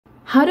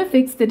How to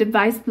fix the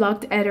device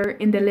blocked error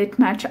in the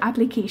Litmatch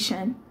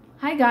application.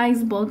 Hi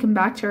guys, welcome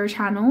back to our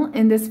channel.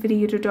 In this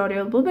video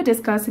tutorial, we'll be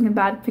discussing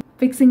about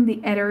fixing the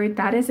error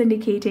that is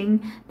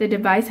indicating the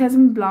device has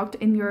been blocked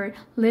in your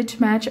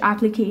Litmatch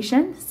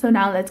application. So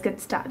now let's get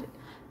started.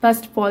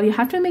 First of all, you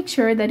have to make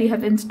sure that you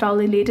have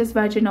installed the latest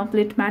version of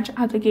Litmatch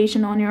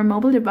application on your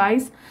mobile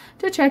device.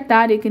 To check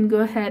that, you can go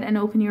ahead and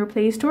open your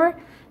Play Store,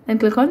 then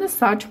click on the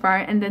search bar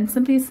and then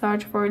simply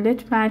search for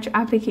Litmatch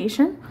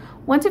application.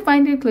 Once you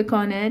find it, click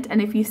on it,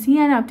 and if you see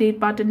an update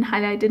button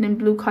highlighted in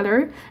blue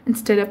color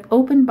instead of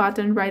open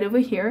button right over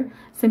here,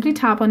 simply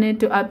tap on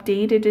it to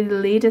update it to the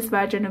latest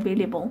version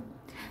available.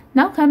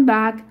 Now come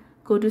back,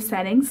 go to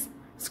settings,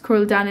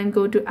 scroll down and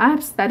go to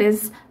apps, that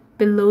is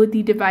below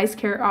the device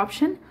care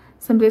option.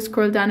 Simply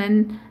scroll down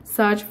and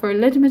search for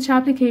Litmatch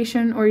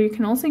application, or you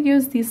can also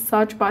use the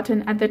search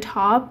button at the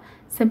top.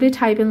 Simply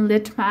type in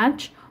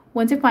Litmatch.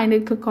 Once you find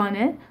it, click on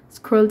it,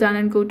 scroll down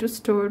and go to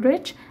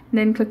storage, and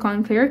then click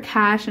on clear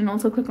cache and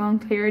also click on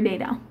clear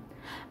data.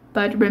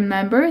 But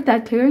remember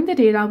that clearing the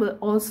data will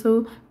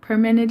also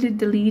permanently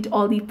delete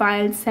all the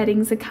files,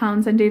 settings,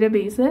 accounts, and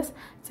databases.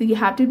 So you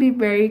have to be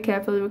very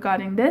careful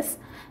regarding this.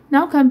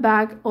 Now come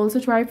back, also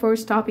try for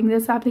stopping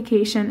this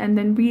application and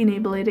then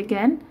re-enable it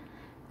again.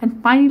 And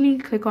finally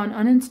click on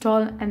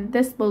uninstall, and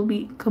this will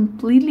be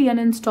completely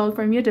uninstalled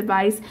from your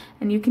device,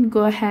 and you can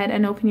go ahead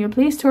and open your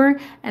Play Store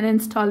and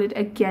install it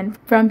again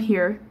from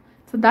here.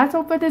 So that's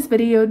all for this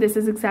video. This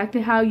is exactly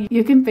how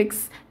you can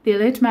fix the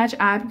Litmatch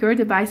app your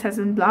device has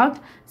been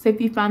blocked. So if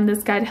you found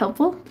this guide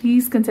helpful,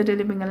 please consider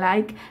leaving a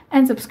like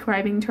and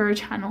subscribing to our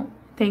channel.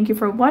 Thank you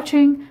for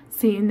watching.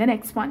 See you in the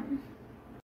next one.